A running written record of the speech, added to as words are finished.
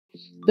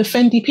The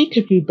Fendi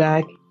Peekaboo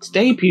Bag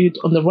debuted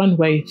on the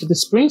runway for the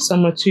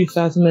Spring-Summer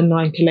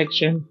 2009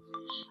 collection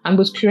and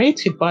was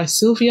created by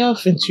Silvia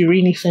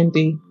Venturini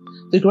Fendi,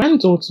 the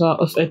granddaughter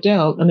of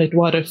Adele and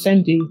Eduardo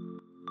Fendi,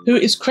 who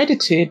is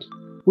credited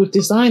with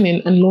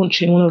designing and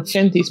launching one of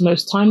Fendi's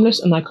most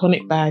timeless and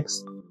iconic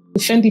bags. The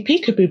Fendi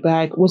Peekaboo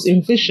Bag was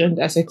envisioned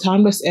as a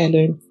timeless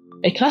heirloom,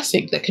 a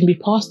classic that can be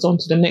passed on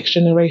to the next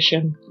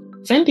generation.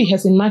 Fendi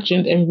has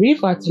imagined and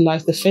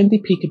revitalized the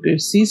Fendi Peekaboo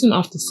season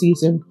after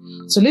season,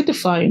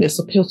 solidifying its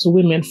appeal to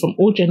women from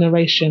all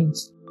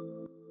generations.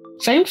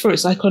 Famed for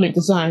its iconic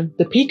design,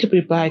 the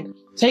Peekaboo Bag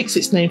takes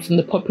its name from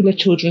the popular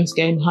children's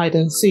game hide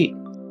and seek,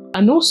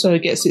 and also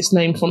gets its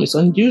name from its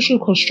unusual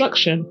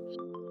construction,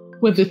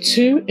 where the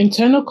two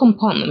internal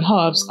compartment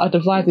halves are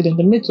divided in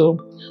the middle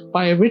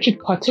by a rigid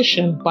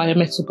partition by a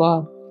metal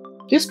bar.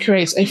 This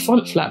creates a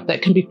front flap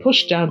that can be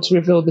pushed down to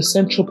reveal the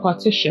central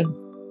partition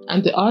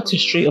and the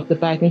artistry of the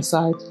bag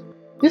inside.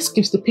 This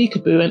gives the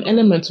Peekaboo an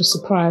element of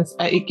surprise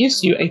as it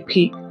gives you a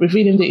peek,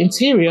 revealing the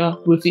interior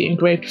with the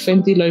engraved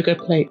Fendi logo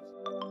plate.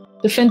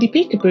 The Fendi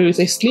Peekaboo is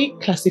a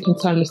sleek, classic and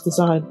timeless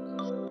design.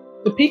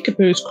 The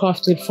Peekaboo is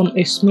crafted from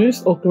a smooth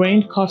or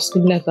grained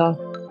calfskin leather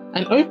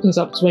and opens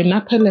up to a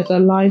nappa leather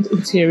lined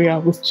interior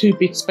with two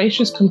big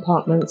spacious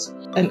compartments,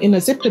 an inner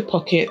zippered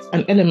pocket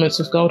and elements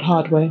of gold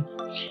hardware,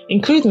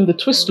 including the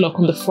twist lock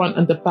on the front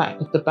and the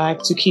back of the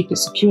bag to keep it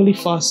securely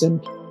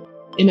fastened,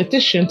 in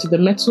addition to the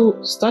metal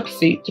stud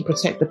feet to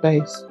protect the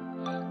base.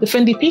 The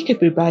Fendi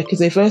Peekaboo Bag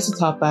is a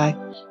versatile bag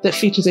that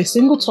features a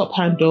single top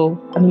handle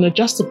and an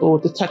adjustable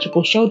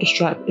detachable shoulder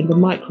strap in the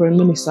micro and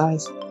mini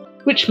size,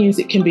 which means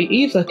it can be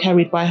either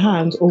carried by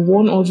hand or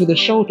worn over the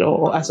shoulder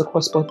or as a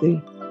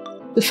crossbody.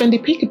 The Fendi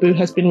Peekaboo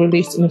has been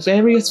released in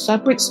various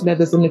fabrics,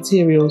 leathers and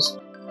materials,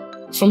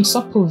 from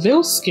supple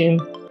veal skin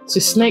to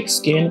snake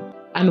skin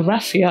and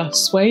raffia,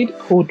 suede,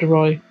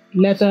 corduroy,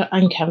 leather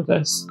and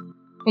canvas.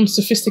 From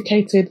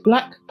sophisticated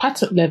black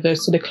patent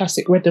leathers to the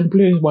classic red and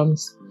blue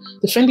ones,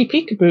 the Fendi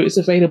Peekaboo is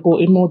available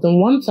in more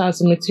than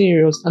 1,000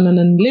 materials and an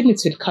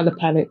unlimited colour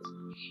palette.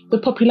 The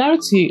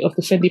popularity of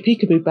the Fendi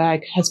Peekaboo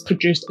Bag has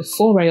produced a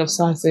foray of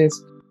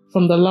sizes,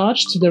 from the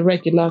large to the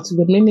regular to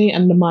the mini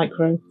and the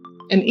micro,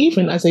 and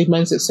even as a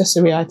men's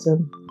accessory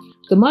item.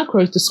 The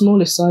micro is the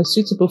smallest size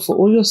suitable for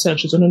all your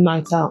essentials on a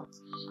night out.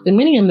 The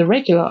mini and the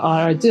regular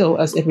are ideal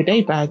as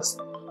everyday bags.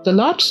 The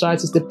large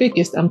size is the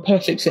biggest and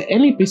perfect for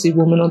any busy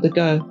woman on the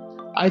go,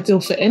 ideal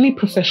for any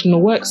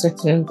professional work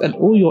settings and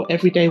all your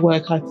everyday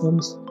work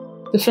items.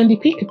 The Fendi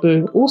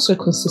Peekaboo also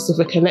consists of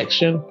a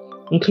collection,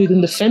 including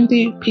the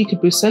Fendi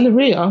Peekaboo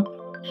Celleria,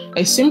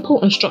 a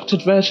simple and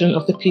structured version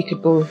of the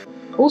Peekaboo.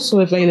 Also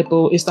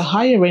available is the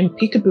higher-end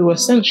Peekaboo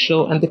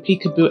Essential and the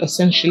Peekaboo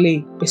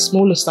Essentially, a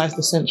smaller sized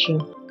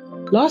essential.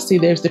 Lastly,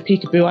 there is the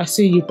Peekaboo I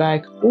See You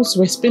bag,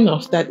 also a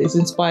spin-off that is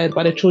inspired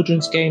by the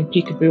children's game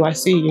Peekaboo I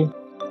See You.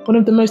 One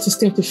of the most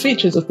distinctive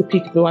features of the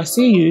Peekaboo I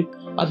See You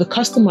are the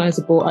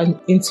customizable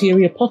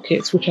interior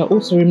pockets, which are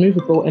also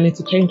removable and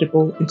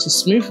interchangeable into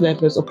smooth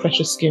leathers or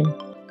precious skin.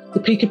 The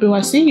Peekaboo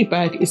I See You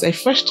bag is a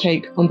fresh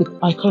take on the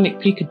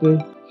iconic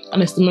Peekaboo,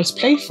 and is the most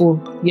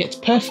playful yet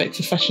perfect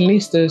for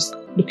fashionistas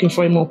looking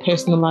for a more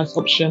personalised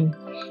option.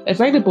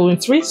 Available in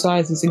 3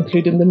 sizes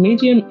including the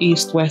medium,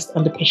 east, west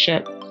and the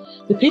pochette.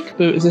 The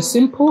Peekaboo is a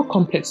simple,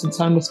 complex and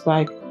timeless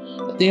bag.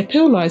 The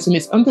appeal lies in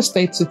its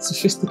understated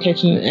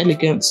sophistication and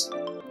elegance,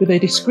 with a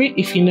discreet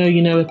if you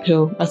know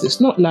appeal, as it's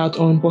not loud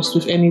or embossed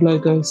with any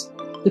logos.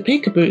 The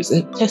Peekaboo is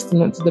a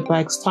testament to the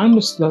bag's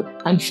timeless look,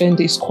 and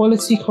Fendi's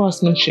quality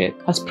craftsmanship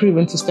has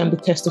proven to stand the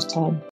test of time.